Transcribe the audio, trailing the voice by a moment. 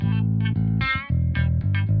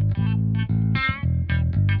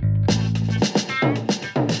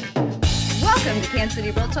Kansas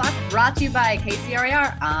City Real Talk, brought to you by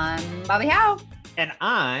KCRAR. I'm Bobby Howe. And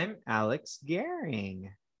I'm Alex Gehring.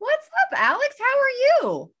 What's up, Alex? How are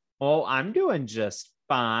you? Oh, I'm doing just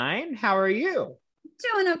fine. How are you?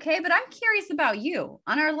 Doing okay, but I'm curious about you.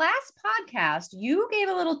 On our last podcast, you gave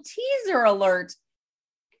a little teaser alert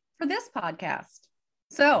for this podcast.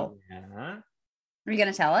 So, are you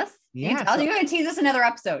going to tell us? Yeah. You're going to tease us another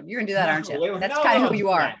episode. You're going to do that, aren't you? That's kind of who you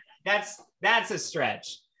are. That's a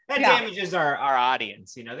stretch. That damages our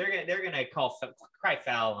audience. You know, they're gonna cry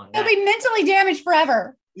foul on that. They'll be mentally damaged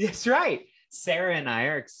forever. That's right. Sarah and I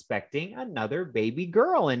are expecting another baby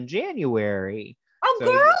girl in January. Girl?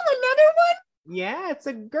 Another one? Yeah, it's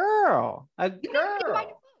a girl.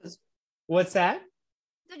 What's that?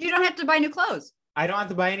 You don't have to buy new clothes. I don't have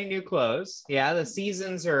to buy any new clothes. Yeah, the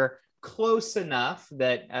seasons are close enough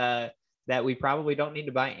that we probably don't need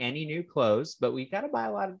to buy any new clothes, but we got to buy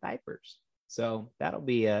a lot of diapers. So that'll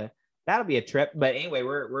be a trip. But anyway,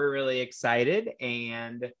 we're really excited,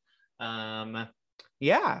 and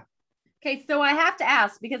yeah. Okay, so I have to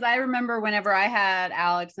ask, because I remember whenever I had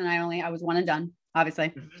Alex, and I was one and done,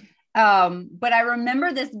 obviously. Mm-hmm. But I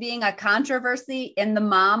remember this being a controversy in the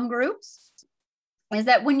mom groups, is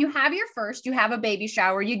that when you have your first, you have a baby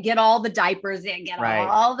shower, you get all the diapers, you get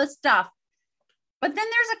all the stuff. But then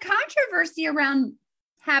there's a controversy around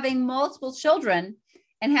having multiple children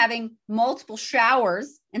and having multiple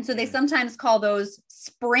showers. And so they sometimes call those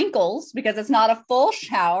sprinkles, because it's not a full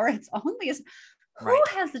shower. It's only who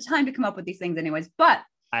has the time to come up with these things anyways? But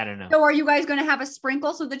I don't know. So are you guys going to have a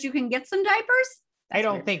sprinkle so that you can get some diapers? I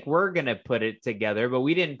don't think we're going to put it together, but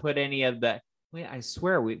we didn't put any of the, I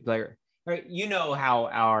swear you know how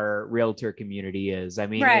our realtor community is. I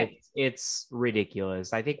mean, it's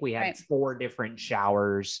ridiculous. I think we had 4 different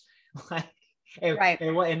showers.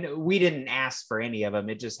 And we didn't ask for any of them.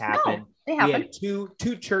 It just happened. No, we had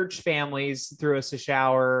two church families threw us a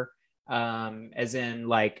shower, as in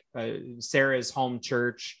like Sarah's home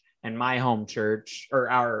church and my home church,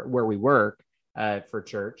 or where we work for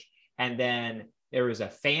church. And then there was a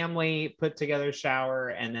family put together shower.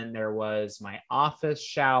 And then there was my office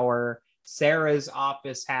shower. Sarah's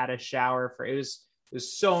office had a shower it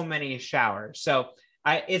was so many showers. So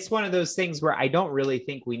it's one of those things where I don't really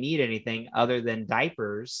think we need anything other than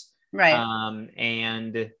diapers. Right.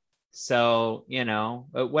 And so,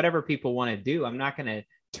 whatever people want to do, I'm not going to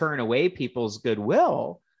turn away people's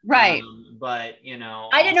goodwill. Right. But,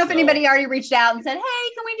 I didn't know if anybody already reached out and said, hey,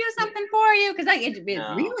 can we do something for you? Because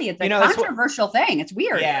it's a controversial thing. It's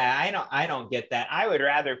weird. Yeah, I don't get that. I would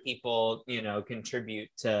rather people, contribute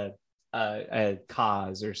to a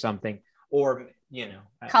cause or something, or,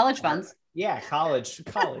 college funds. Yeah, college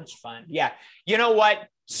fund. Yeah. You know what?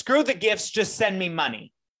 Screw the gifts. Just send me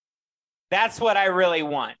money. That's what I really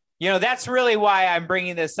want. That's really why I'm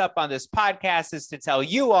bringing this up on this podcast, is to tell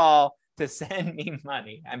you all to send me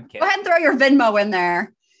money. I'm kidding. Go ahead and throw your Venmo in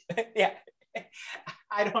there. Yeah.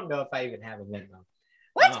 I don't know if I even have a Venmo.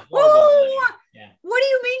 What? Yeah. What do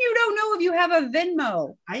you mean you don't know if you have a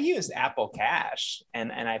Venmo? I use Apple Cash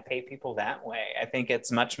and I pay people that way. I think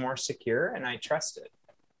it's much more secure and I trust it.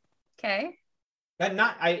 Okay. But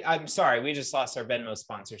I'm sorry. We just lost our Venmo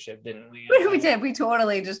sponsorship, didn't we? We did. We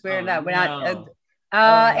totally just weird that. We're not.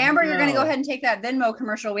 Amber, you're going to go ahead and take that Venmo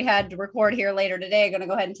commercial we had to record here later today. Going to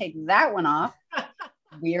go ahead and take that one off.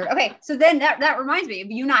 Weird. Okay. So then that reminds me of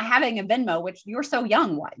you not having a Venmo, which you're so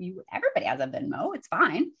young. Everybody has a Venmo. It's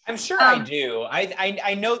fine. I'm sure I do.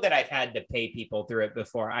 I know that I've had to pay people through it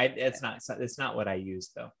before. It's not what I use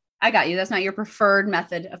though. I got you. That's not your preferred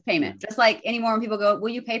method of payment. Just like anymore when people go, will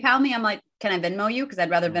you PayPal me? I'm like, can I Venmo you? Because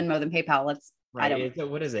I'd rather Venmo than PayPal.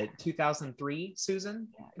 What is it? 2003, Susan?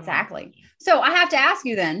 Yeah, exactly. So I have to ask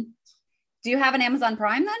you then, do you have an Amazon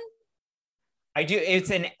Prime then? I do.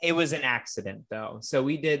 It was an accident though. So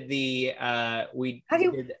we did because we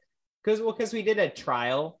did a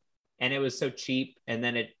trial and it was so cheap and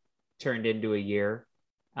then it turned into a year.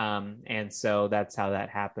 And so that's how that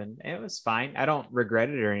happened. It was fine. I don't regret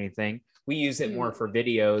it or anything. We use it more for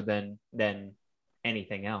video than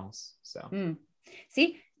anything else. So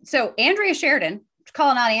see, so Andrea Sheridan,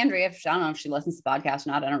 calling out Andrea, I don't know if she listens to the podcast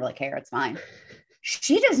or not. I don't really care. It's fine.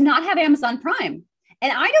 She does not have Amazon Prime.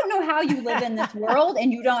 And I don't know how you live in this world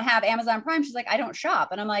and you don't have Amazon Prime. She's like, I don't shop.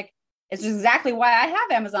 And I'm like, it's exactly why I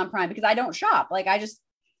have Amazon Prime, because I don't shop. Like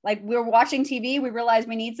we were watching TV, we realized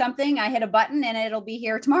we need something. I hit a button and it'll be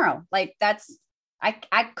here tomorrow. Like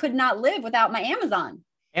I could not live without my Amazon.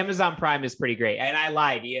 Amazon Prime is pretty great. And I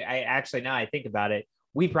lied. Now I think about it,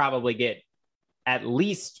 we probably get at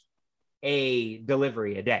least a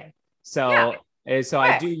delivery a day. So And so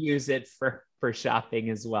I do use it for shopping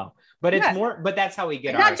as well. But it's more, but that's how we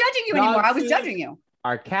get I'm not judging you anymore. I was judging you.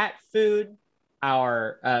 Our cat food,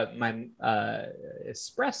 our my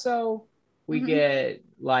espresso. We get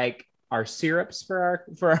like our syrups for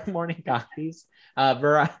our morning coffees, a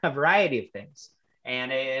variety of things.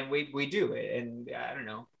 And we do it. And I don't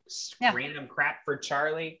know, random crap for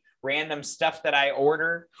Charlie, random stuff that I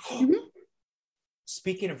order.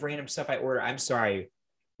 Speaking of random stuff I order, I'm sorry.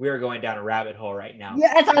 We are going down a rabbit hole right now.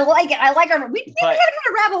 Yes, I like it. I like our. We haven't had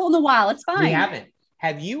a rabbit hole in a while. It's fine. We haven't.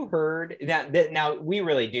 Have you heard that? Now we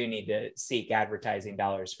really do need to seek advertising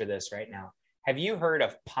dollars for this right now. Have you heard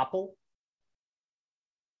of Popple?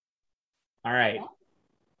 All right.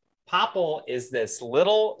 Popple is this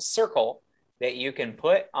little circle that you can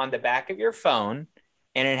put on the back of your phone,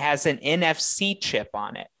 and it has an NFC chip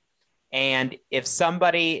on it. And if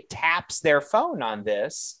somebody taps their phone on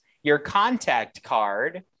this, your contact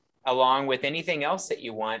card, along with anything else that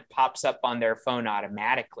you want, pops up on their phone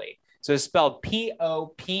automatically. So it's spelled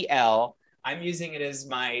P-O-P-L. I'm using it as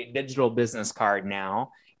my digital business card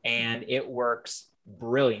now, and it works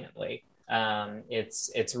brilliantly.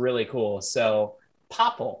 It's really cool. So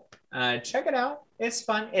Popple, check it out. It's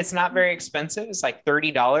fun. It's not very expensive. It's like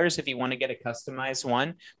 $30 if you want to get a customized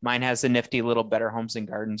one. Mine has a nifty little Better Homes and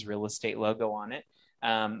Gardens real estate logo on it.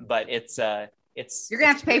 But it's you're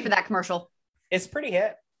gonna have to pay for that commercial. It's pretty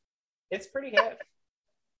hip. It's pretty hip.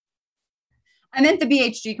 I meant the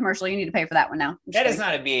BHG commercial. You need to pay for that one now. That is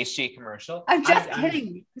not a BHG commercial. I'm just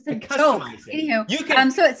kidding. It's a joke. Anywho, you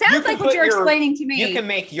can, so it sounds like what you're explaining to me. You can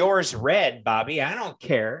make yours red, Bobby. I don't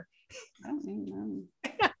care.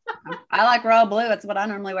 I like royal blue. It's what I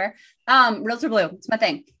normally wear. Realtor blue. It's my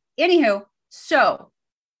thing. Anywho, so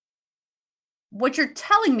what you're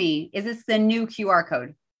telling me is it's the new QR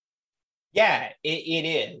code. Yeah, it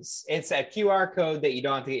is. It's a QR code that you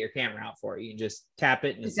don't have to get your camera out for. You just tap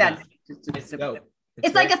it and it's done. It's dope.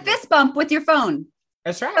 It's like a fist bump with your phone.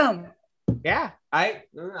 That's right. Boom. Yeah, I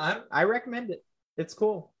recommend it. It's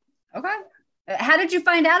cool. Okay. How did you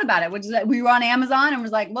find out about it? Were you on Amazon and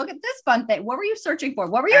was like, look at this fun thing? What were you searching for?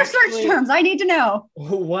 What were your search terms? I need to know.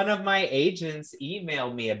 One of my agents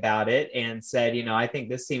emailed me about it and said, I think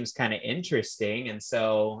this seems kind of interesting. And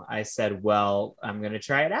so I said, well, I'm going to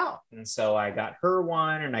try it out. And so I got her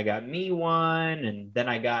one and I got me one. And then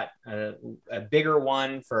I got a bigger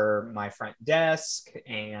one for my front desk.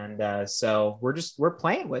 And so we're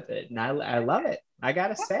playing with it. And I love it. I got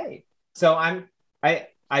to say. So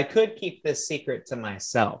I could keep this secret to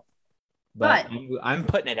myself, but I'm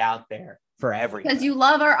putting it out there for everyone. Because you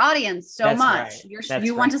love our audience so much. Right.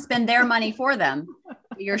 You want to spend their money for them.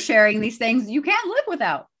 You're sharing these things you can't live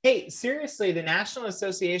without. Hey, seriously, the National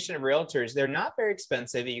Association of Realtors, they're not very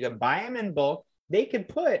expensive. You can buy them in bulk. They could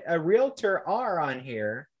put a Realtor R on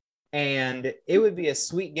here, and it would be a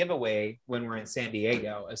sweet giveaway when we're in San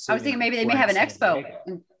Diego. I was thinking maybe they may have an expo.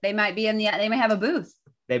 They might be they may have a booth.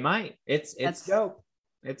 They might. It's dope.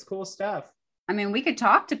 It's cool stuff. I mean, we could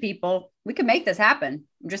talk to people. We could make this happen.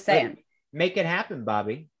 I'm just saying. Make it happen,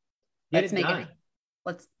 Bobby. Let's make it.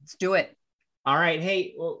 Let's do it. All right.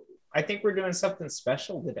 Hey, well, I think we're doing something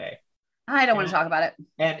special today. I don't want to talk about it.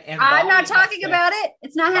 And I'm not talking about it.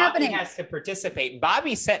 It's not happening. Bobby has to participate.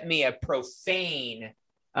 Bobby sent me a profane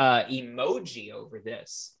emoji over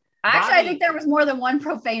this. Actually, I think there was more than one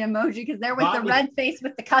profane emoji because there was the red face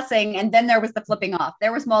with the cussing and then there was the flipping off.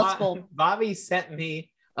 There was multiple. Bobby sent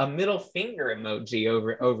me a middle finger emoji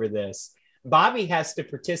over this. Bobby has to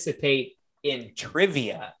participate in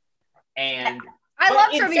trivia. And I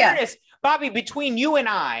love trivia. Fairness, Bobby, between you and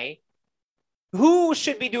I, who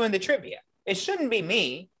should be doing the trivia? It shouldn't be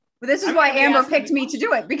me. Well, this is why Amber picked me to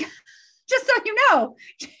do it because just so you know,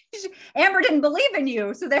 Amber didn't believe in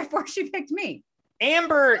you. So therefore she picked me.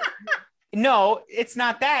 Amber, no, it's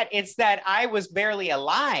not that. It's that I was barely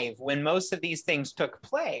alive when most of these things took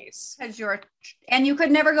place. And you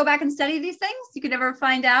could never go back and study these things? You could never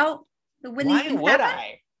find out when these things happen? Why would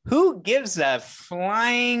I? Who gives a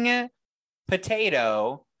flying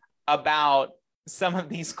potato about some of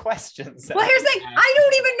these questions? Well, here's the thing. I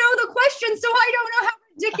don't even know the questions, so I don't know how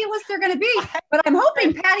ridiculous they're going to be. But I'm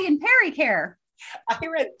hoping Patti and Perry care. I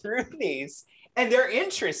read through these. And they're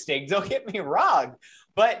interesting, don't get me wrong.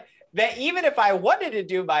 But that even if I wanted to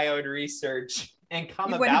do my own research and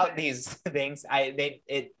come about these things,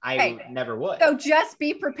 I never would. So just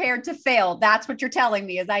be prepared to fail. That's what you're telling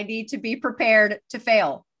me is I need to be prepared to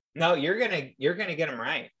fail. No, you're gonna get them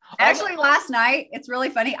right. Actually, last night, it's really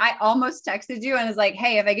funny. I almost texted you and was like,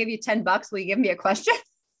 hey, if I give you $10, will you give me a question?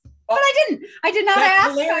 But I didn't. I did not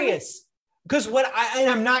ask. That's hilarious. Because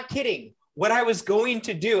I'm not kidding. what I was going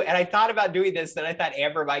to do, and I thought about doing this, and I thought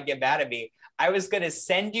Amber might get mad at me. I was going to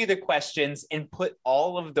send you the questions and put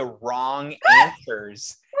all of the wrong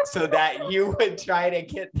answers so that you would try to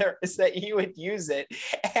get there, so that you would use it,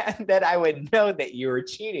 and that I would know that you were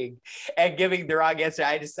cheating and giving the wrong answer.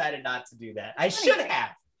 I decided not to do that. I should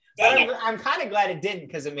have. But I'm kind of glad it didn't,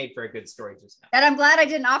 because it made for a good story just now. And I'm glad I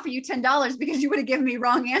didn't offer you $10 because you would have given me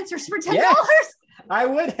wrong answers for $10. Yes, I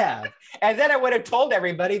would have. And then I would have told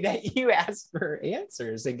everybody that you asked for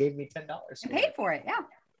answers and gave me $10. I paid for it, yeah.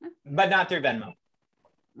 But not through Venmo.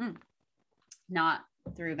 Not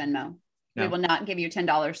through Venmo. No. We will not give you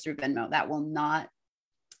 $10 through Venmo. That will not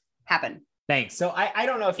happen. Thanks. So I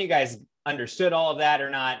don't know if you guys understood all of that or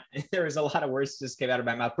not. There was a lot of words just came out of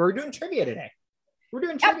my mouth, but we're doing trivia today. We're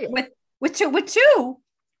doing trivia. With two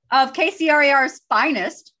of KCRAR's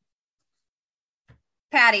finest,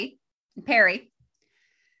 Patti and Perry.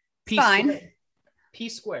 P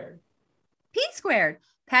squared.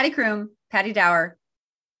 Patti Crume, Patti Dauer.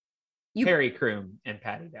 Perry Crume and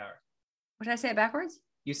Patti Dauer. What did I say it backwards?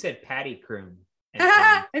 You said Patti Crume.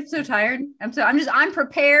 I'm so tired. I'm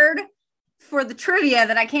prepared for the trivia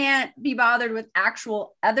that I can't be bothered with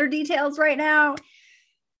actual other details right now.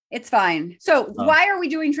 It's fine. So why are we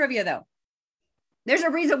doing trivia though? There's a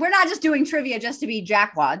reason. We're not just doing trivia just to be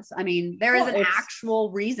jackwads. I mean, there is an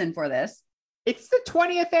actual reason for this. It's the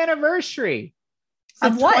 20th anniversary.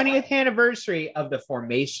 Of what? 20th anniversary of the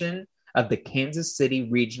formation of the Kansas City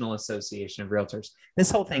Regional Association of Realtors.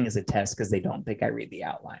 This whole thing is a test because they don't think I read the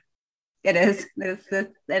outline. It is.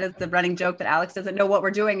 That is the running joke that Alex doesn't know what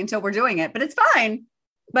we're doing until we're doing it, but it's fine.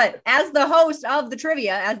 But as the host of the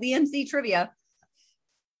trivia, as the MC trivia,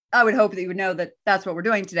 I would hope that you would know that that's what we're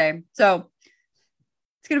doing today. So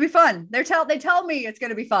it's going to be fun. They tell me it's going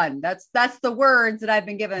to be fun. That's the words that I've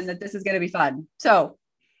been given, that this is going to be fun. So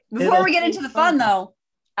before we get into the fun though,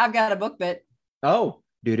 I've got a book bit. Oh,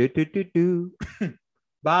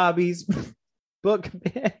 Bobby's book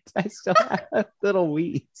bit. I still have little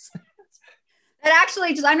wheeze. That actually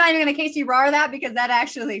I'm not even going to KCRAR that, because that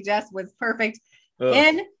actually just was perfect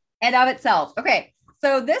in and of itself. Okay.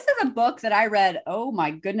 So this is a book that I read. Oh my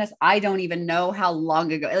goodness. I don't even know how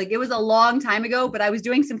long ago. Like, it was a long time ago, but I was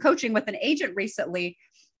doing some coaching with an agent recently,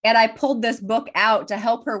 and I pulled this book out to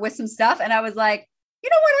help her with some stuff. And I was like, you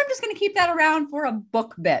know what? I'm just going to keep that around for a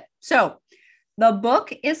book bit. So the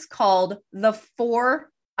book is called The 4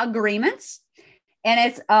 Agreements, and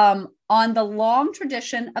it's on the long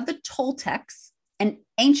tradition of the Toltecs, an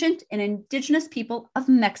ancient and indigenous people of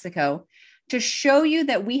Mexico, to show you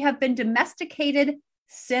that we have been domesticated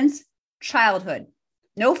since childhood.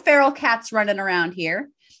 No feral cats running around here,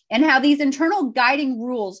 and how these internal guiding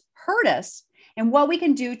rules hurt us, and what we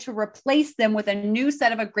can do to replace them with a new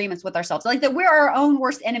set of agreements with ourselves. Like that we're our own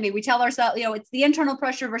worst enemy. We tell ourselves, it's the internal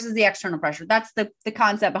pressure versus the external pressure. That's the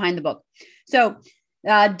concept behind the book. So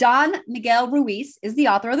Don Miguel Ruiz is the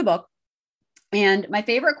author of the book. And my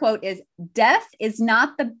favorite quote is, "Death is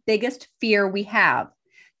not the biggest fear we have.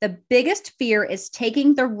 The biggest fear is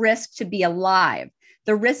taking the risk to be alive,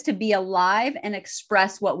 the risk to be alive and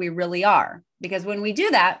express what we really are. Because when we do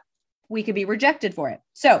that, we could be rejected for it."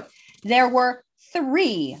 So there were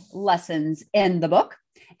 3 lessons in the book.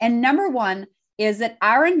 And number 1 is that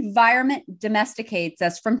our environment domesticates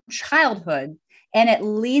us from childhood, and it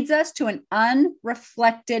leads us to an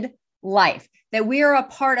unreflected life, that we are a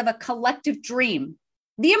part of a collective dream,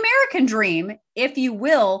 the American dream, if you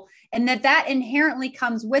will, and that inherently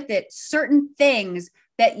comes with it certain things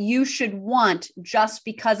that you should want just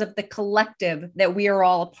because of the collective that we are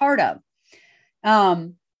all a part of.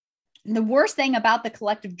 The worst thing about the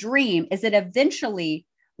collective dream is that eventually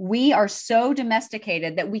we are so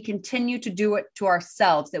domesticated that we continue to do it to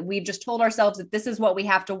ourselves, that we've just told ourselves that this is what we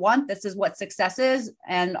have to want, this is what success is,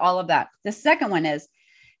 and all of that. The second one is,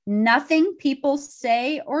 nothing people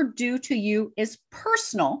say or do to you is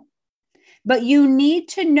personal, but you need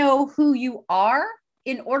to know who you are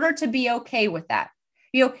in order to be okay with that.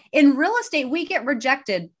 In real estate, we get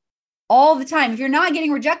rejected all the time. If you're not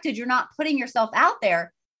getting rejected, you're not putting yourself out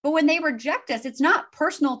there. But when they reject us, it's not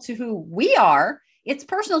personal to who we are. It's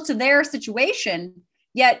personal to their situation.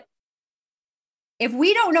 Yet, if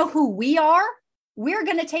we don't know who we are, we're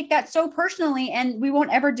going to take that so personally, and we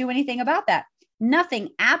won't ever do anything about that. Nothing,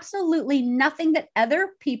 absolutely nothing that other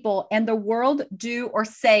people and the world do or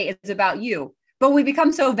say is about you. But we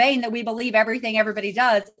become so vain that we believe everything everybody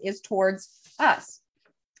does is towards us.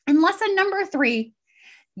 And lesson number 3,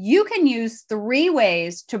 you can use 3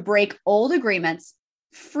 ways to break old agreements,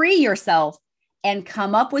 free yourself, and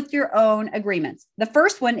come up with your own agreements. The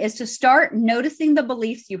first one is to start noticing the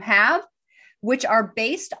beliefs you have, which are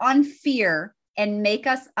based on fear and make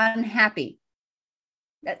us unhappy.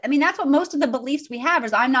 I mean, that's what most of the beliefs we have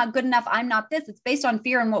is I'm not good enough. I'm not this. It's based on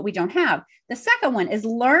fear and what we don't have. The second one is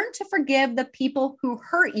learn to forgive the people who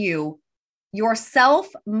hurt you, yourself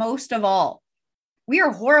most of all. We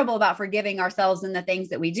are horrible about forgiving ourselves in the things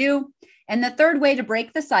that we do. And the third way to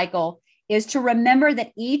break the cycle is to remember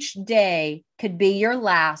that each day could be your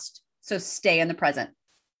last. So stay in the present.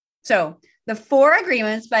 So the 4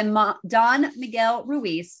 agreements by Don Miguel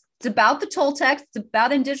Ruiz. It's about the Toltecs. It's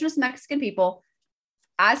about indigenous Mexican people.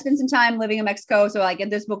 I spent some time living in Mexico. So like,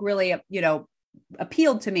 this book really,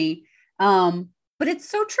 appealed to me. But it's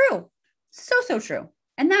so true. So true.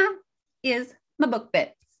 And that is my book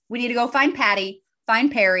bit. We need to go find Patti,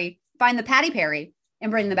 find Perry, find the Patti Perry,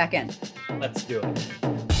 and bring them back in. Let's do it.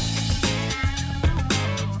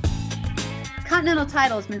 Continental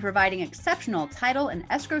Title has been providing exceptional title and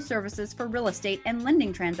escrow services for real estate and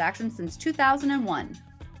lending transactions since 2001.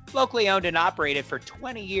 Locally owned and operated for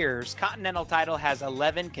 20 years, Continental Title has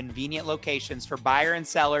 11 convenient locations for buyer and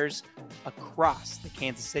sellers across the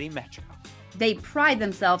Kansas City metro. They pride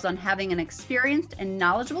themselves on having an experienced and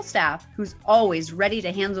knowledgeable staff who's always ready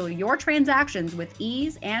to handle your transactions with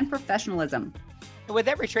ease and professionalism. And with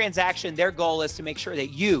every transaction, their goal is to make sure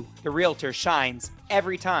that you, the realtor, shines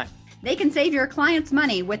every time. They can save your clients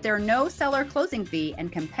money with their no seller closing fee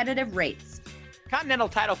and competitive rates. Continental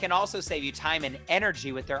Title can also save you time and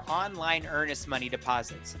energy with their online earnest money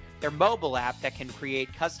deposits, their mobile app that can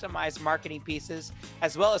create customized marketing pieces,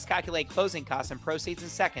 as well as calculate closing costs and proceeds in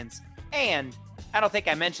seconds. And I don't think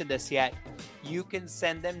I mentioned this yet, you can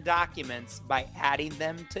send them documents by adding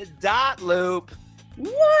them to Dotloop.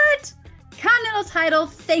 What? Continental Title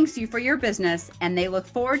thanks you for your business, and they look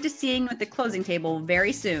forward to seeing you at the closing table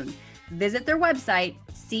very soon. Visit their website,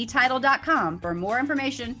 ctitle.com, for more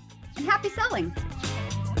information, and happy selling.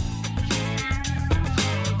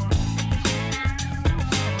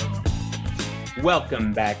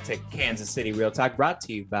 Welcome back to Kansas City Real Talk, brought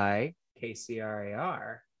to you by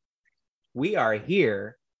KCRAR. We are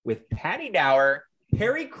here with Patti Dauer,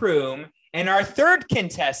 Perry Crume, and our third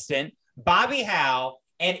contestant, Bobbi Howe.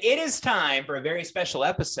 And it is time for a very special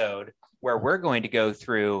episode where we're going to go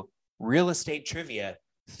through real estate trivia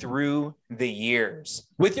through the years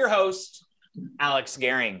with your host, Alex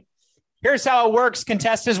Gehring. Here's how it works,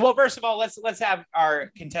 contestants. Well, first of all, let's have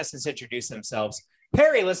our contestants introduce themselves.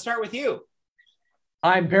 Perry, let's start with you.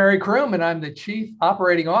 I'm Perry Crume, and I'm the Chief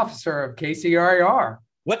Operating Officer of KCRAR.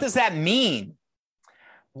 What does that mean?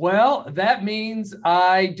 Well, that means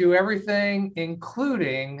I do everything,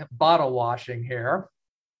 including bottle washing here.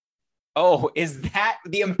 Oh, is that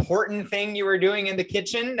the important thing you were doing in the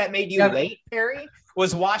kitchen that made you late, Perry?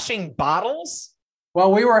 Was washing bottles?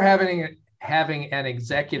 Well, we were having an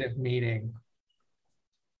executive meeting.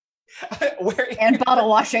 And bottle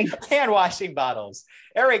washing. And washing bottles.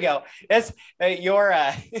 There we go. That's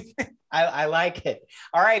I like it.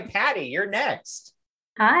 All right, Patti, you're next.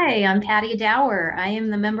 Hi, I'm Patti Dauer. I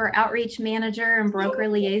am the member outreach manager and broker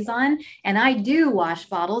liaison, and I do wash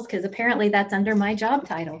bottles because apparently that's under my job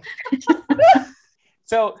title.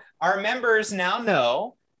 So our members now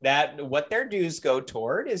know that what their dues go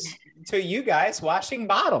toward is to you guys washing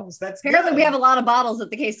bottles. That's apparently good. We have a lot of bottles at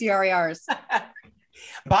the KCRARs.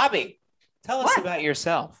 Bobbi, tell us about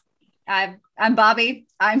yourself. I'm Bobbi.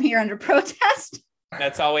 I'm here under protest.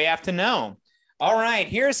 That's all we have to know. All right,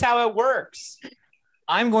 here's how it works.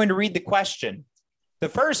 I'm going to read the question. The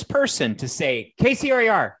first person to say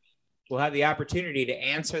KCRAR will have the opportunity to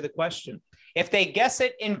answer the question. If they guess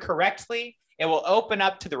it incorrectly, it will open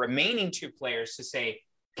up to the remaining 2 players to say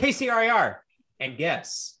KCRAR and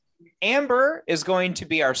guess. Amber is going to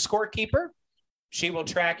be our scorekeeper. She will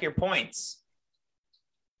track your points.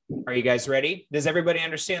 Are you guys ready? Does everybody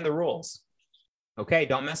understand the rules? Okay,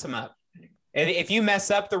 don't mess them up. If you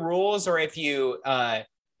mess up the rules, or if you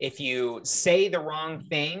say the wrong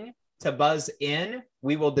thing to buzz in,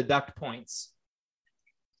 we will deduct points.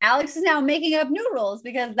 Alex is now making up new rules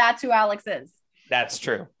because that's who Alex is. That's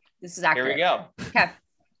true. This is accurate. Here we go. Okay.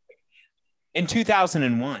 In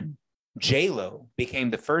 2001, J-Lo became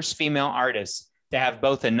the first female artist to have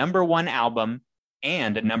both a #1 album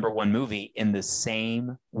and a #1 movie in the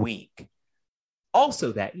same week.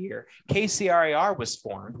 Also that year, KCRAR was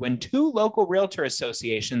formed when 2 local realtor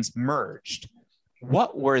associations merged.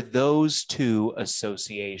 What were those 2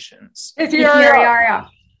 associations? KCRAR.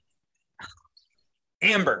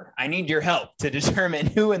 Amber, I need your help to determine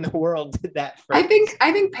who in the world did that first.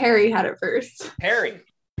 I think Perry had it first.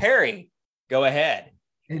 Perry, go ahead.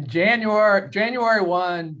 In January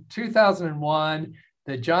 1, 2001,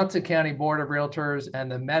 the Johnson County Board of Realtors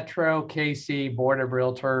and the Metro KC Board of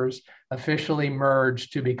Realtors officially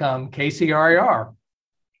merged to become KCRAR.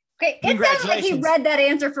 Okay, it sounds like he read that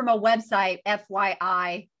answer from a website,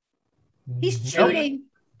 FYI. He's cheating.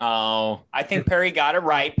 Oh, I think Perry got it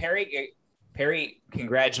right. Perry,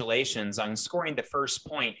 congratulations on scoring the first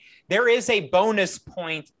point. There is a bonus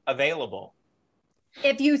point available.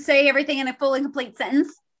 If you say everything in a full and complete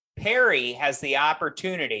sentence. Perry has the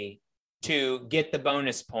opportunity to get the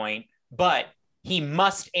bonus point, but he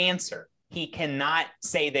must answer. He cannot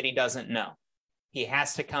say that he doesn't know. He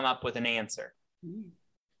has to come up with an answer.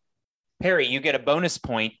 Perry, you get a bonus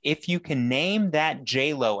point if you can name that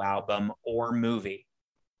J-Lo album or movie.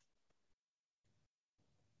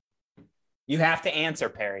 You have to answer,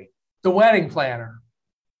 Perry. The Wedding Planner.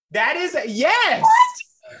 That is yes.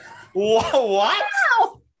 What?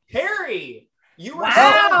 Wow. Perry, you were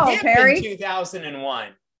so hip Perry. in 2001.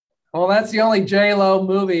 Well, that's the only J-Lo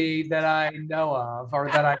movie that I know of or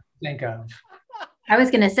that I think of. I was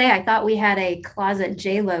going to say, I thought we had a closet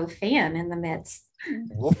J-Lo fan in the midst.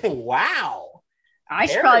 Wow. I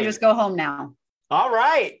should probably just go home now. All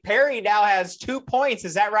right. Perry now has 2 points.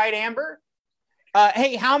 Is that right, Amber?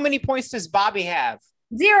 Hey, how many points does Bobby have?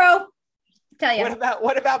 0. Tell you.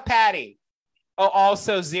 What about Patti? Oh,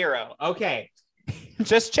 also 0. Okay.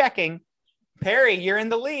 Just checking. Perry, you're in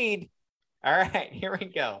the lead. All right, here we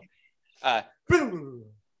go.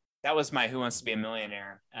 That was my Who Wants to Be a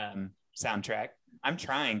Millionaire soundtrack. I'm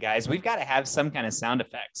trying, guys. We've got to have some kind of sound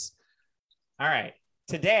effects. All right.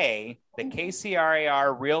 Today, the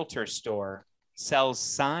KCRAR Realtor Store sells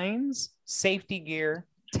signs, safety gear,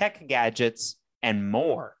 tech gadgets, and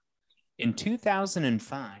more. In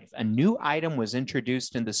 2005, a new item was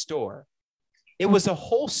introduced in the store. It was a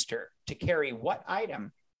holster to carry what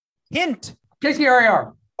item? Hint.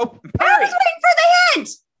 KCRAR. Oh, I Perry. was waiting for the hint.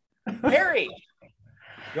 Perry.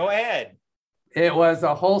 Go ahead. It was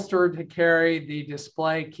a holster to carry the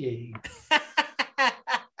display key.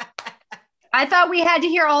 I thought we had to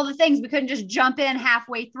hear all the things. We couldn't just jump in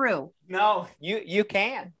halfway through. No, you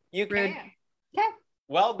can. You Rude. can. Okay.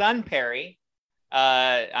 Well done, Perry.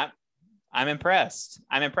 I'm impressed.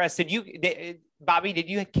 I'm impressed. Bobby, did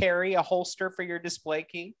you carry a holster for your display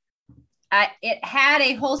key? It had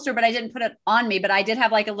a holster, but I didn't put it on me. But I did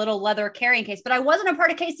have like a little leather carrying case. But I wasn't a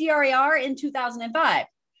part of KCRAR in 2005.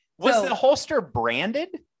 Was the holster branded?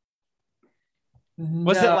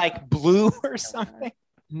 Was it like blue or something?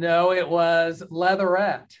 No, it was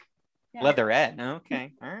leatherette. Yeah. Leatherette.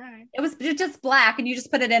 Okay. All right. It was just black, and you just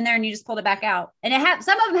put it in there, and you just pulled it back out. And it had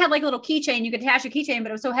some of them had like a little keychain. You could attach a keychain, but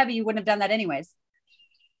it was so heavy you wouldn't have done that anyways.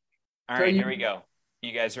 All right, here we go.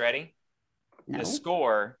 You guys ready? No. The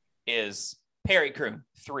score is Perry Crume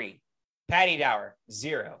 3, Patti Dauer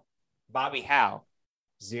 0, Bobby Howe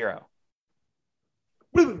 0.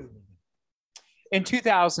 In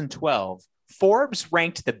 2012, Forbes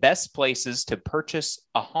ranked the best places to purchase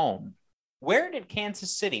a home. Where did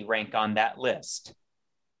Kansas City rank on that list?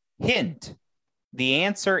 Hint. The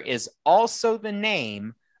answer is also the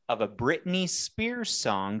name of a Britney Spears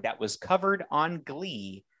song that was covered on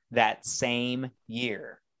Glee that same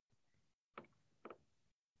year.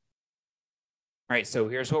 All right, so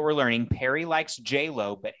here's what we're learning. Perry likes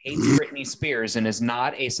J-Lo, but hates Britney Spears and is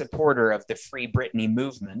not a supporter of the Free Britney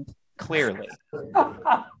movement, clearly.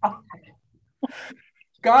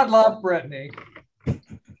 God love Britney.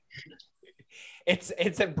 It's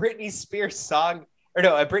a Britney Spears song, or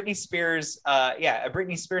no, a Britney Spears, a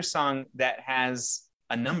Britney Spears song that has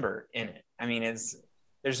a number in it. I mean,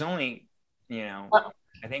 there's only,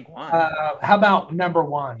 I think one. How about number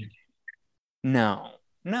 1?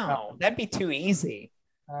 No, that'd be too easy.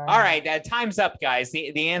 All right, time's up, guys.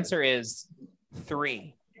 The answer is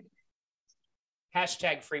 3.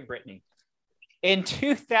 Hashtag Free Britney. In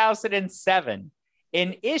 2007,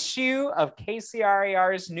 an issue of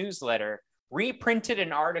KCRAR's newsletter reprinted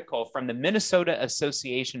an article from the Minnesota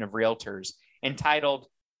Association of Realtors entitled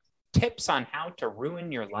Tips on How to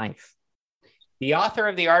Ruin Your Life. The author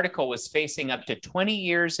of the article was facing up to 20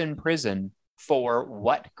 years in prison for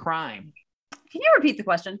what crime? Can you repeat the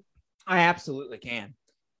question? I absolutely can.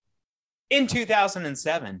 In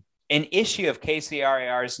 2007, an issue of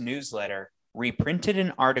KCRAR's newsletter reprinted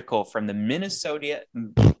an article from the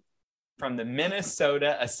Minnesota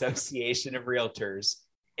Association of Realtors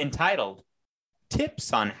entitled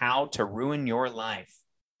Tips on How to Ruin Your Life.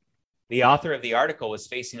 The author of the article was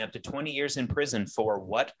facing up to 20 years in prison for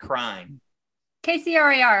what crime?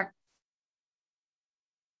 KCRAR.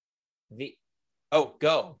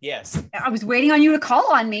 Go. Yes. I was waiting on you to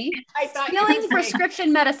call on me. I thought Stealing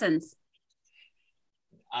prescription medicines.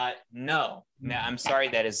 No, I'm sorry.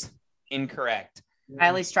 That is incorrect. I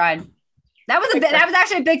at least tried. That was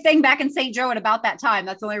actually a big thing back in St. Joe at about that time.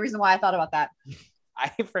 That's the only reason why I thought about that. I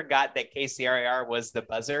forgot that KCRAR was the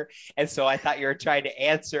buzzer. And so I thought you were trying to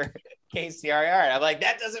answer KCRAR. And I'm like,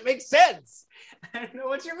 that doesn't make sense. I don't know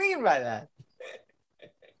what you mean by that.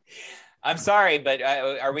 I'm sorry, but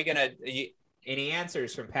are we going to, any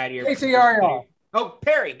answers from Patti or KCRAR? Oh,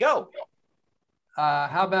 Perry, go.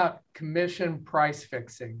 How about commission price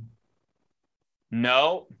fixing?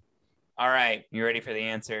 No. All right. You ready for the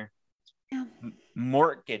answer? Yeah.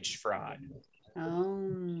 Mortgage fraud. Oh.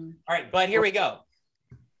 All right, but here we go.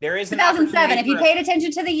 There is 2007. If you paid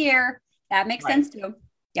attention to the year, that makes sense too.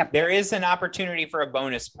 Yep. There is an opportunity for a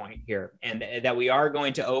bonus point here, and that we are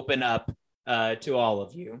going to open up to all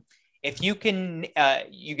of you. If you can,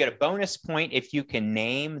 you get a bonus point if you can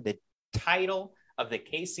name the title of the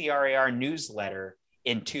KCRAR newsletter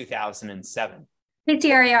in 2007.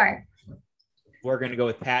 KCRAR. We're going to go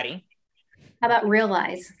with Patti. How about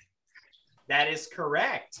Realize? That is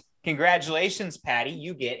correct. Congratulations, Patti.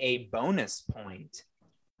 You get a bonus point.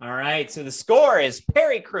 All right. So the score is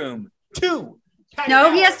Perry Crume 2. Patti No,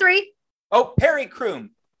 Dauer. he has 3. Oh, Perry Crume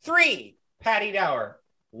 3. Patti Dauer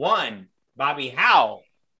 1. Bobbi Howell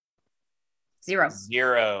 0.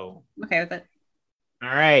 0. Okay with it. All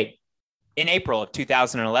right. In April of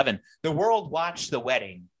 2011, the world watched the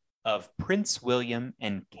wedding of Prince William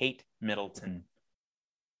and Kate Middleton.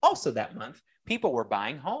 Also that month, people were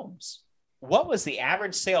buying homes. What was the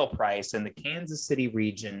average sale price in the Kansas City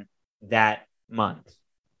region that month?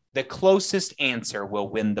 The closest answer will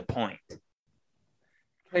win the point.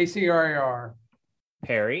 KCRAR.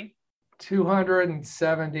 Perry?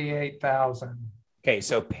 278,000. Okay,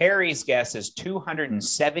 so Perry's guess is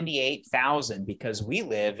 278,000 because we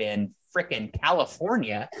live in frickin'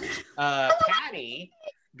 California. Patti,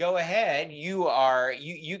 go ahead.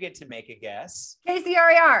 You get to make a guess.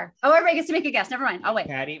 KCRAR. Oh, everybody gets to make a guess. Never mind. I'll wait.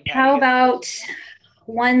 Patti How about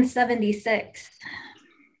 176?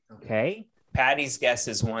 Okay. Patty's guess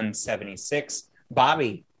is 176.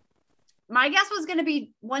 Bobbi. My guess was going to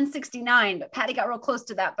be 169, but Patti got real close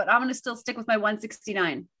to that, but I'm going to still stick with my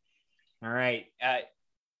 169. All right.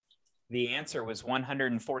 The answer was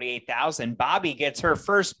 148,000. Bobbi gets her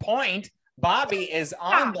first point. Bobbi is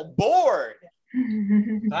on the board.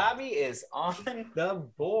 Bobbi is on the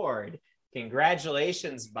board.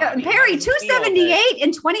 Congratulations, Bobbi. Perry, 278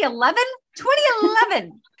 in 2011?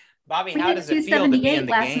 2011. Bobbi, We how did does it feel to be in 278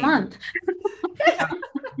 the last game? month.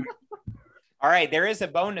 All right, there is a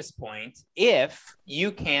bonus point if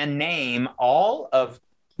you can name all of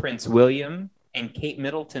Prince William and Kate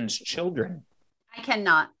Middleton's children. I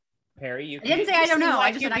cannot. Perry, you I didn't say I don't know.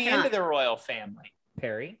 I just you'd said I be cannot. into the royal family.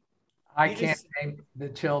 Perry? I You can't just- name the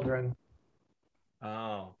children.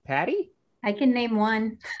 Oh, Patti? I can name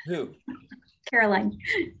one. Who? Caroline.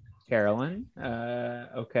 Carolyn.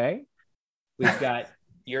 Okay. We've got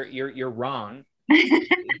you're wrong.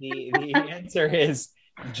 The answer is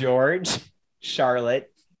George,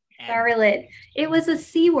 Charlotte. and- Charlotte. It was a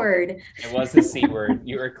C word. It was the C word.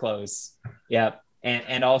 You were close. Yep.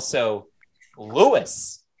 And also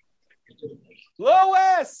Lewis.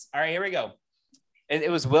 Lewis. All right, here we go. It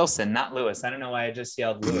was Wilson, not Lewis. I don't know why I just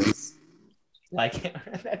yelled Lewis. Like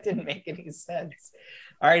that didn't make any sense.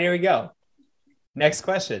 All right, here we go. Next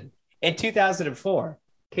question. In 2004,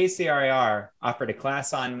 KCRAR offered a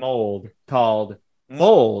class on mold called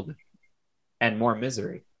Mold and More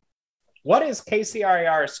Misery. What is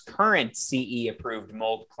KCRAR's current CE approved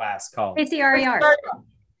mold class called? KCRAR.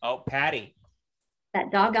 Oh, Patti.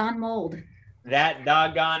 That doggone mold. That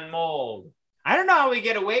doggone mold. I don't know how we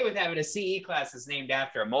get away with having a CE class that's named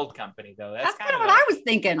after a mold company, though. That's kind of what I was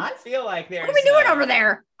thinking. I feel like there's. What are we doing over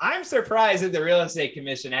there? I'm surprised that the Real Estate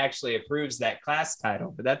Commission actually approves that class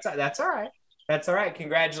title, but that's all right. That's all right.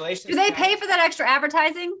 Congratulations. Do they Patti. pay for that extra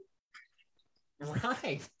advertising?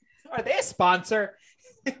 Right. Are they a sponsor?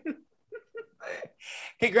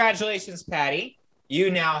 Congratulations, Patti.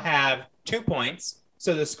 You now have 2 points.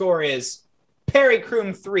 So the score is Perry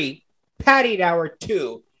Crume 3, Patti Dauer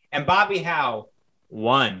 2, and Bobbi Howell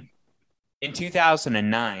 1. In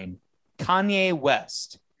 2009, Kanye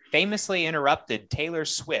West famously interrupted Taylor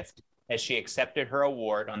Swift as she accepted her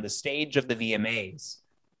award on the stage of the VMAs.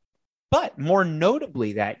 But more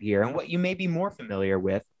notably that year, and what you may be more familiar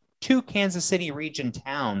with, 2 Kansas City region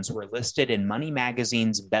towns were listed in Money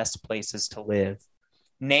Magazine's Best Places to Live.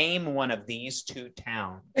 Name one of these 2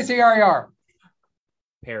 towns. KCRAR.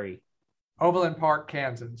 Perry. Overland Park,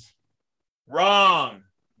 Kansas. Wrong.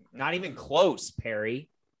 Not even close, Perry.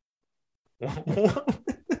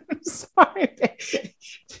 Sorry.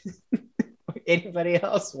 Anybody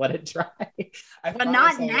else want to try? But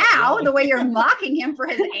not now, the way you're mocking him for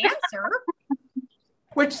his answer.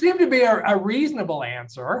 which seemed to be a reasonable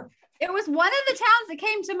answer. It was one of the towns that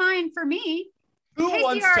came to mind for me. Who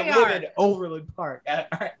wants to live in Overland Park? All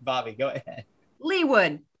right, Bobby, go ahead.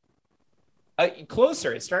 Leewood.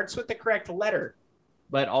 Closer. It starts with the correct letter,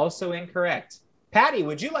 but also incorrect. Patti,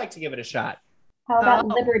 would you like to give it a shot? How about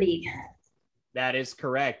Liberty? That is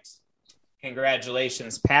correct.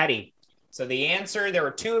 Congratulations, Patti. So the answer, there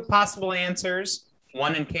were two possible answers,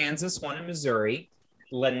 one in Kansas, one in Missouri.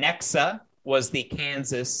 Lenexa was the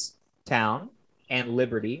Kansas town, and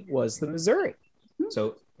Liberty was the Missouri.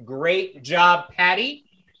 So great job, Patti.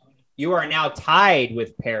 You are now tied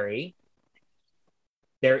with Perry.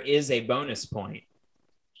 There is a bonus point.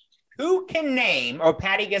 Who can name, or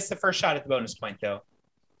Patti gets the first shot at the bonus point, though.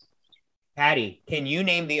 Patti, can you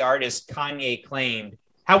name the artist Kanye claimed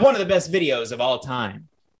had one of the best videos of all time?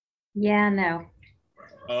 Yeah, no.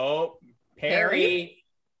 Oh, Perry.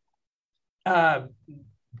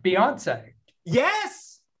 Beyonce.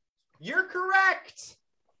 Yes, you're correct.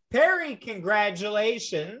 Perry,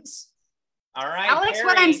 congratulations. All right, Alex, Perry.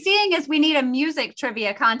 what I'm seeing is we need a music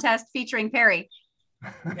trivia contest featuring Perry.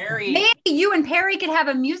 Perry. Maybe you and Perry could have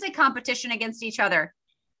a music competition against each other.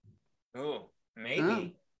 Ooh,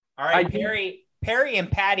 maybe. All right, Perry and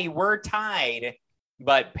Patti were tied,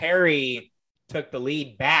 but Perry took the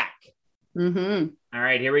lead back. Mm-hmm. All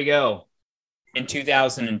right, here we go. In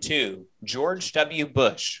 2002, George W.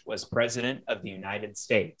 Bush was president of the United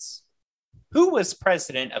States. Who was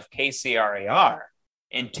president of KCRAR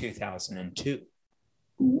in 2002?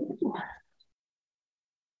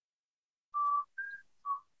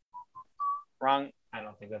 Wrong. I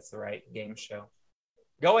don't think that's the right game show.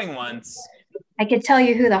 Going once. I could tell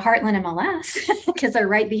you who the Heartland MLS because they're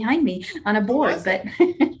right behind me on a board, but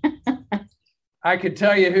I could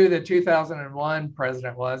tell you who the 2001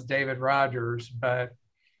 president was, David Rogers, but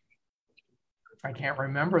I can't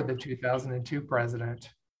remember the 2002 president.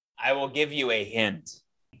 I will give you a hint.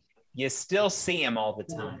 You still see him all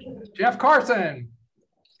the time. Jeff Carson.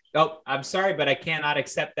 Oh, I'm sorry, but I cannot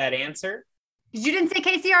accept that answer. Because you didn't say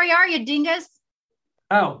KCRAR, you dingus.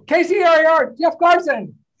 Oh, KCRAR, Jeff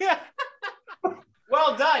Carson. Yeah.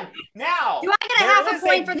 Well done. Now, Do I get a half a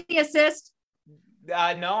point for the assist?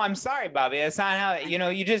 No, I'm sorry, Bobby. That's not how,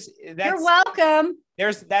 you just, You're welcome.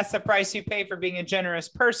 That's the price you pay for being a generous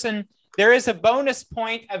person. There is a bonus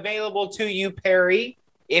point available to you, Perry,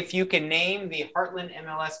 if you can name the Heartland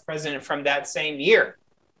MLS president from that same year.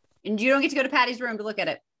 And you don't get to go to Patty's room to look at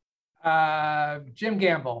it. Jim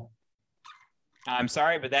Gamble. I'm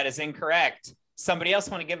sorry, but that is incorrect. Somebody else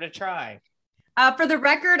want to give it a try? For the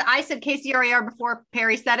record, I said KCRAR before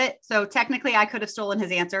Perry said it. So technically I could have stolen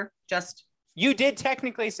his answer. You did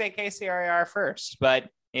technically say KCRAR first, but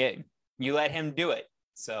you let him do it.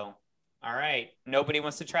 So, all right. Nobody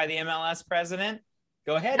wants to try the MLS president?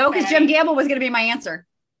 Go ahead. No, because Jim Gamble was going to be my answer.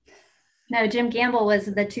 no, Jim Gamble was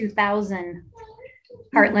the 2000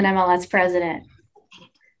 Heartland MLS president.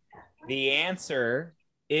 The answer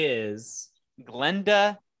is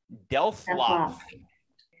Glenda Delfloff.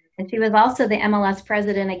 And she was also the MLS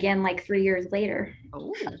president again, like 3 years later.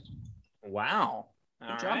 Oh, Wow.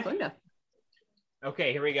 good job, Linda.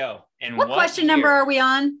 Okay, here we go. And What question number are we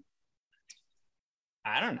on?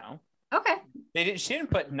 I don't know. Okay. She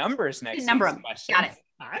didn't put numbers next to Number these them. questions. Got it.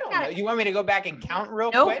 I don't know. You want me to go back and count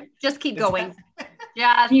real Nope. quick? Just keep Is going.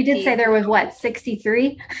 that- You did say there was what,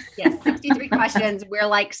 63? Yes, 63 questions. We're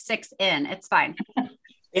like 6 in. It's fine.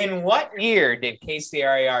 In what year did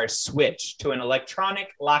KCRAR switch to an electronic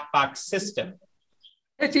lockbox system?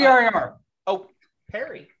 KCRAR. Oh,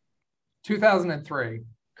 Perry. 2003.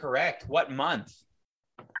 Correct. What month?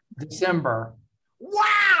 December.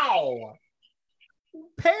 Wow.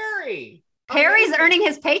 Perry. Perry's Amazing. earning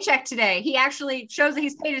his paycheck today. He actually shows that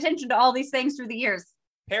he's paid attention to all these things through the years.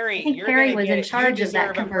 Perry, I think you're Perry gonna was in get- charge you of that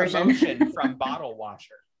deserve a conversion. promotion from bottle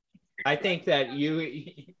washer. I think that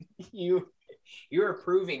you are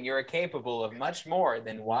proving you're capable of much more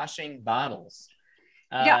than washing bottles.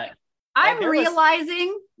 Yeah. I'm there was-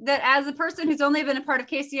 realizing that as a person who's only been a part of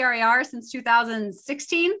KCRAR since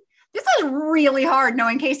 2016, this is really hard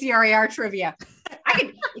knowing KCRAR trivia.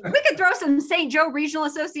 If we could throw some St. Joe Regional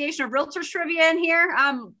Association of Realtors trivia in here.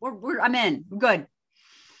 I'm in. I'm good.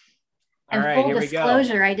 And All right, full here we go.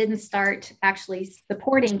 disclosure, I didn't start actually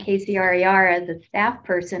supporting KCRAR as a staff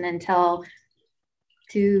person until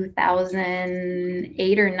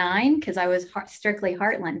 2008 or 9 because I was strictly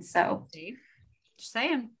Heartland. So Just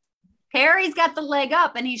saying. Perry's got the leg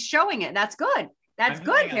up and he's showing it. That's good. That's I'm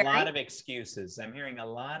good, hearing Perry. a lot of excuses. I'm hearing a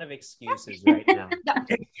lot of excuses right now.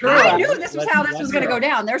 I knew this was Let's- how this let's was going to go. go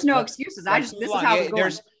down. There's no Let's- excuses. Let's This move is on. how it's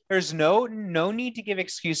going. There's no need to give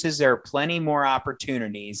excuses. There are plenty more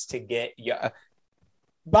opportunities to get you.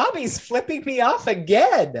 Bobby's flipping me off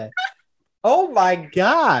again. Oh my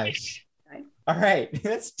gosh. All right.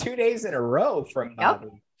 That's 2 days in a row from Bobby.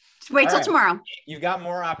 Yep. Just wait All till right. tomorrow. You've got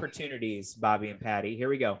more opportunities, Bobby and Patti. Here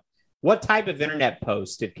we go. What type of internet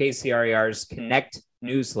post did KCRAR's Connect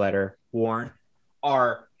newsletter warn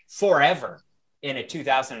are forever in a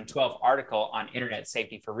 2012 article on internet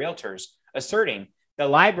safety for realtors, asserting the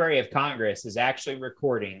Library of Congress is actually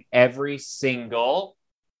recording every single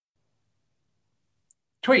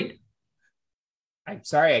Tweet. I'm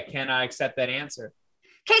sorry, I cannot accept that answer.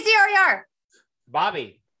 KCRAR.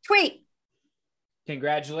 Bobby. Tweet.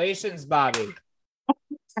 Congratulations, Bobby.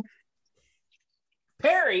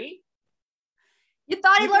 Perry. You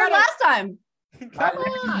thought he learned last time. Come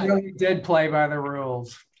on. You really did play by the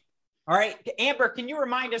rules. All right, Amber, can you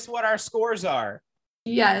remind us what our scores are?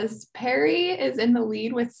 Yes, Perry is in the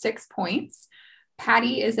lead with 6 points.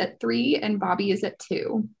 Patti is at 3 and Bobby is at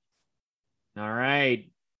 2. All right,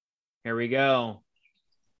 here we go.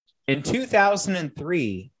 In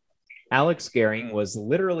 2003, Alex Gehring was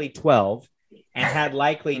literally 12 and had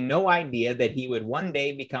likely no idea that he would one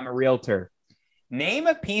day become a realtor. Name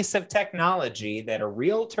a piece of technology that a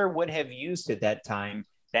realtor would have used at that time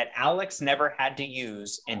that Alex never had to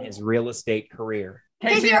use in his real estate career.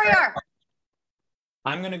 KCRAR.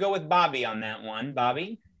 I'm going to go with Bobby on that one.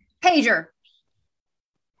 Bobby? Pager.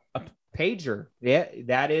 A pager. Yeah,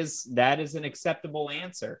 that is an acceptable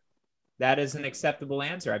answer. That is an acceptable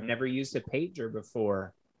answer. I've never used a pager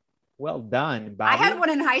before. Well done, Bobby. I had one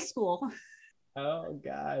in high school. Oh,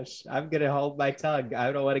 gosh. I'm going to hold my tongue.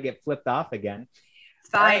 I don't want to get flipped off again. It's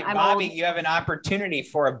fine. All right, I'm Bobby, old. you have an opportunity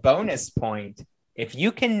for a bonus point. If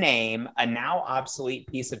you can name a now obsolete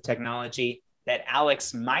piece of technology that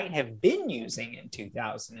Alex might have been using in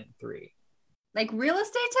 2003. Like real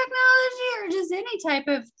estate technology or just any type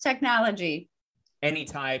of technology? Any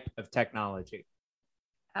type of technology.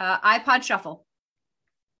 iPod Shuffle.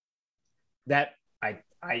 That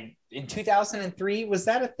I in 2003, was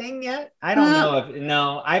that a thing yet? I don't know if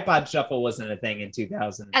no, iPod Shuffle wasn't a thing in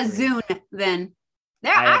 2003. A Zune then.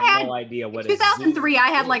 There, I I have had no idea what 2003. I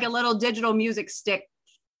had is. like a little digital music stick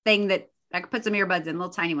thing that I could put some earbuds in, a little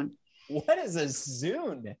tiny one. What is a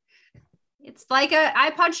Zune? It's like a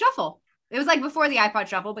iPod Shuffle. It was like before the iPod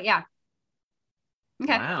Shuffle, but yeah.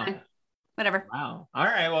 Okay. Wow. Fine. Whatever. Wow. All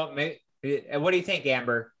right. Well, what do you think,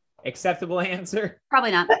 Amber? Acceptable answer?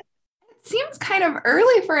 Probably not. It seems kind of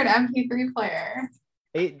early for an MP3 player.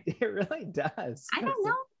 It really does. I don't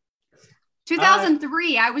know.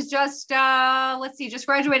 2003. I was just just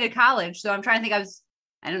graduated college. So I'm trying to think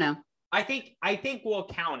I don't know. I think we'll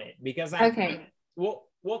count it because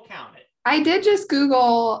we'll count it. I did just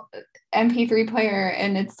Google MP3 player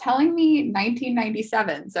and it's telling me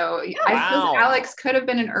 1997. So I suppose Alex could have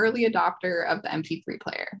been an early adopter of the MP3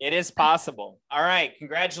 player. It is possible. All right.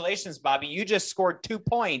 Congratulations, Bobby. You just scored 2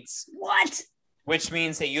 points. What? Which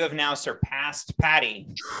means that you have now surpassed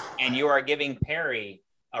Patti and you are giving Perry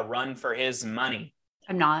a run for his money.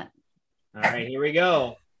 I'm not. All right, here we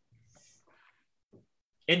go.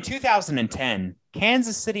 In 2010,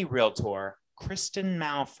 Kansas City realtor Kristen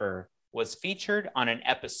Malfer was featured on an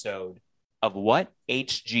episode of what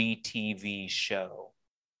HGTV show?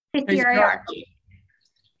 KCRAR.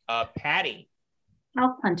 Patti.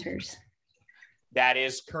 Health Hunters. That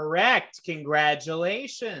is correct.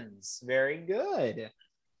 Congratulations. Very good.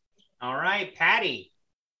 All right, Patti.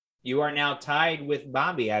 You are now tied with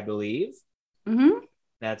Bobby, I believe. Mm-hmm.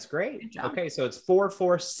 That's great. Okay, so it's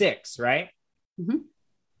 4-4-6, right? Mm-hmm.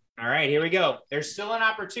 All right, here we go. There's still an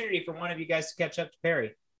opportunity for one of you guys to catch up to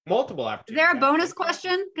Perry. Multiple opportunities. Is there a bonus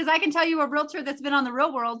question? Because I can tell you a realtor that's been on the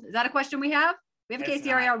real world. Is that a question we have? We have a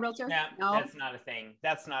KCRAR realtor? No, that's not a thing.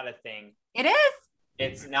 That's not a thing. It is.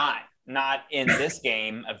 It's not. Not in this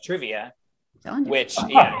game of trivia, which,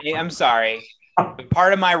 I'm sorry.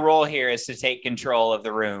 Part of my role here is to take control of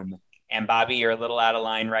the room. And Bobby, you're a little out of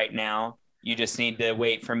line right now. You just need to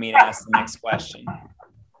wait for me to ask the next question. All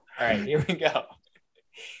right, here we go.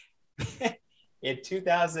 In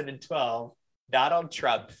 2012, Donald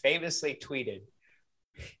Trump famously tweeted.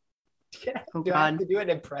 Do I have to do an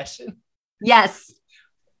impression? Yes.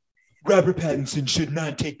 Robert Pattinson should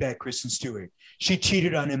not take back Kristen Stewart. She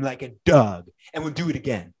cheated on him like a dog and will do it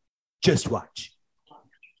again. Just watch.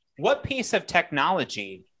 What piece of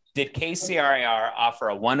technology did KCRAR offer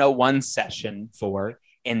a 101 session for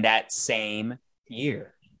in that same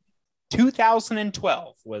year?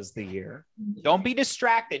 2012 was the year. Don't be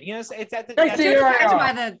distracted. You know, it's at the.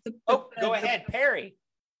 Go ahead, Perry.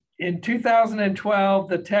 In 2012,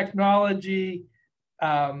 the technology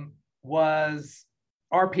was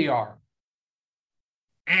RPR.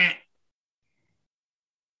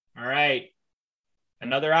 All right.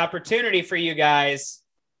 Another opportunity for you guys.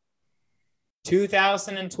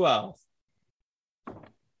 2012.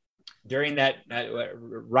 During that,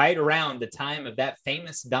 right around the time of that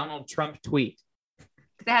famous Donald Trump tweet.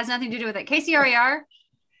 That has nothing to do with it. KCRAR?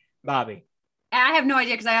 Bobby. I have no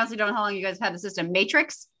idea because I honestly don't know how long you guys have had the system.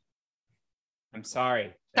 Matrix? I'm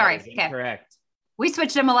sorry. Sorry. That is incorrect. We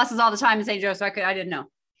switched MLSs all the time in St. Joe, so I didn't know.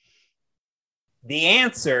 The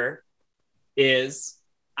answer is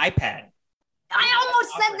iPad. I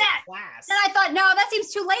almost said that. Class. And I thought, no, that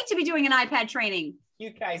seems too late to be doing an iPad training.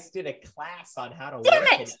 You guys did a class on how to Damn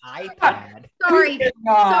work it. an iPad. Sorry.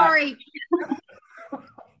 Sorry.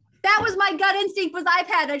 That was my gut instinct was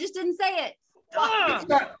iPad. I just didn't say it.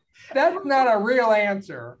 That's not a real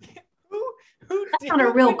answer. That's not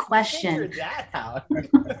a real question. That out?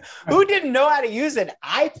 Who didn't know how to use an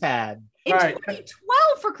iPad? In 2012,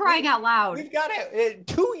 for crying out loud. We've got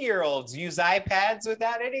 2-year-olds use iPads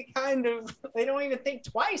without any kind of, they don't even think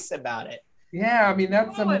twice about it. Yeah, I mean,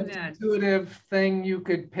 that's the most intuitive thing you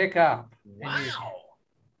could pick up.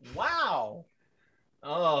 Wow.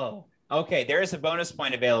 Oh, okay. There is a bonus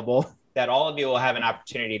point available that all of you will have an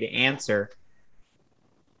opportunity to answer.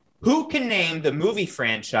 Who can name the movie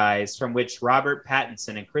franchise from which Robert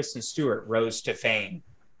Pattinson and Kristen Stewart rose to fame?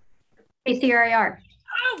 KCRAR.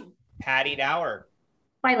 Patti Dauer.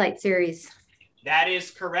 Twilight series. That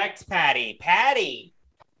is correct, Patti. Patti,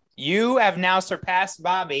 you have now surpassed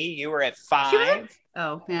Bobby. You were at 5.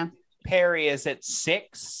 Oh, yeah. Perry is at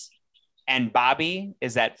 6. And Bobby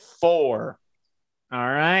is at 4. All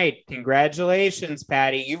right. Congratulations,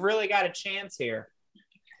 Patti. You've really got a chance here.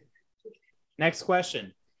 Next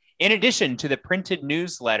question. In addition to the printed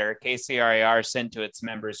newsletter KCRAR sent to its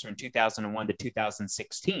members from 2001 to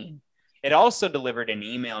 2016, it also delivered an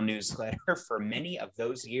email newsletter for many of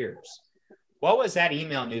those years. What was that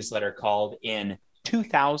email newsletter called in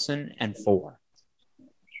 2004?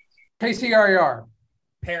 KCRAR.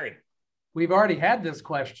 Perry. We've already had this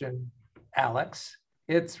question, Alex.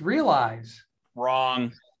 It's Realize.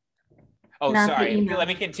 Wrong. Oh, Not sorry. Let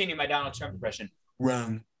me continue my Donald Trump impression.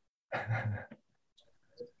 Wrong.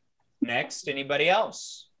 Next, anybody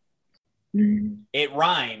else? It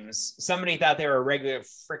rhymes. Somebody thought they were a regular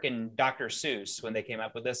freaking Dr. Seuss when they came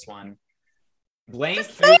up with this one. Blank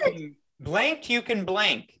you can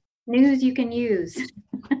blank. News you can use.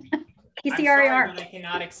 KCRAR. I'm sorry, but I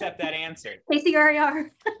cannot accept that answer. KCRAR.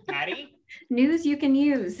 Patty? News you can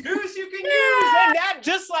use. News you can use. And that,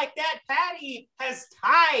 just like that, Patty has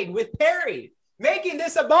tied with Perry, making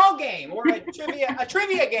this a ball game or a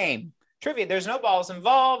trivia game. Trivia. There's no balls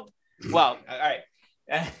involved. Well, all right.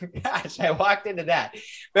 Gosh, I walked into that.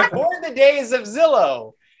 Before the days of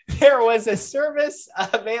Zillow, there was a service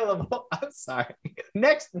available. I'm sorry.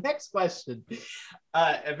 Next question.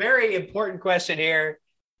 A very important question here.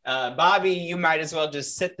 Bobby, you might as well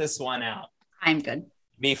just sit this one out. I'm good.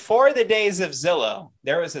 Before the days of Zillow,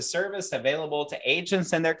 there was a service available to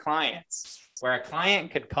agents and their clients where a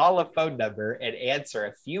client could call a phone number and answer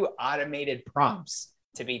a few automated prompts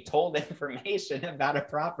to be told information about a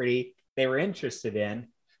property they were interested in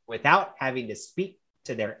without having to speak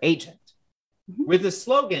to their agent. With the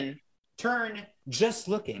slogan, "Turn just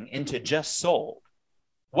looking into just sold."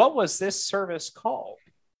 What was this service called?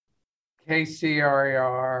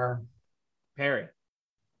 KCRAR. Perry.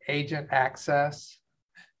 Agent Access.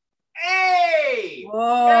 Hey!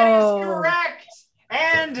 Whoa. That is correct.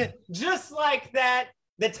 And just like that,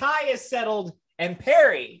 the tie is settled and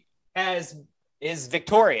Perry is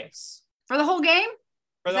victorious. For the whole game?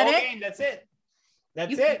 For the whole game, that's it.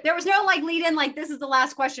 That's it. There was no lead in this is the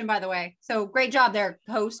last question, by the way. So great job there,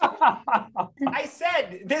 host. I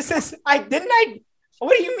said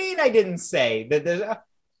what do you mean I didn't say? Didn't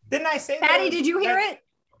I say that? Patty, did you hear it?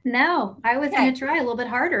 No, I was going to try a little bit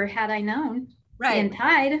harder had I known. Right. And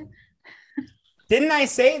tied. Didn't I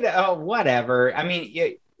say that? Oh, whatever. I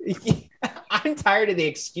mean, I'm tired of the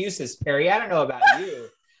excuses, Perry. I don't know about you,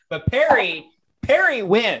 but Perry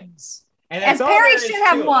wins. And Perry should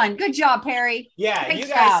have won. Good job, Perry. Yeah, Great you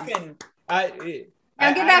guys job. can.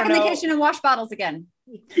 Now get back in the kitchen and wash bottles again.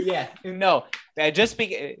 Yeah, no. But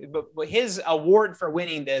his award for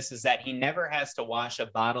winning this is that he never has to wash a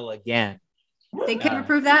bottle again. Did Kip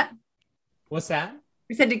approve that? What's that?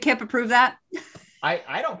 We said, did Kip approve that?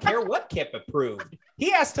 I don't care what Kip approved.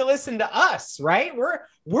 He has to listen to us, right? We're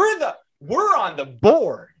on the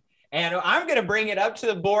board. And I'm going to bring it up to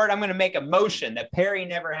the board. I'm going to make a motion that Perry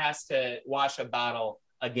never has to wash a bottle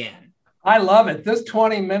again. I love it. This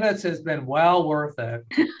 20 minutes has been well worth it.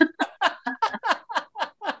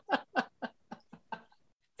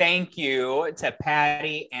 Thank you to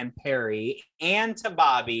Patti and Perry and to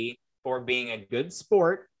Bobby for being a good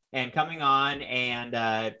sport and coming on and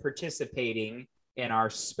participating in our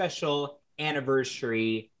special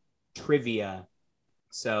anniversary trivia.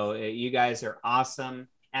 So you guys are awesome.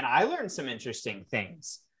 And I learned some interesting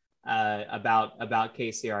things about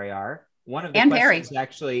KCRAR. One of the and questions Perry.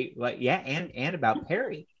 actually, and about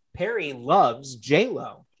Perry. Perry loves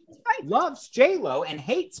J-Lo. Loves J-Lo and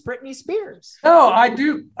hates Britney Spears. No, I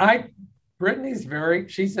do. Brittany's Perry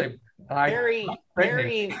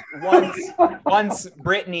wants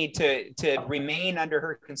Britney to remain under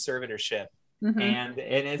her conservatorship. Mm-hmm. And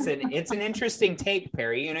it's an interesting take,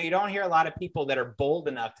 Perry. You don't hear a lot of people that are bold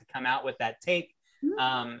enough to come out with that take.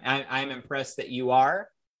 I'm impressed that you are.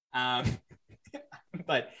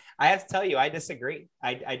 But I have to tell you, I disagree.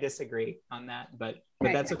 I disagree on that, but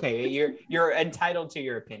that's okay. You're entitled to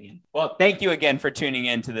your opinion. Well, thank you again for tuning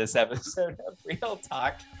in to this episode of Real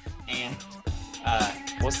Talk, and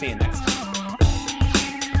we'll see you next time.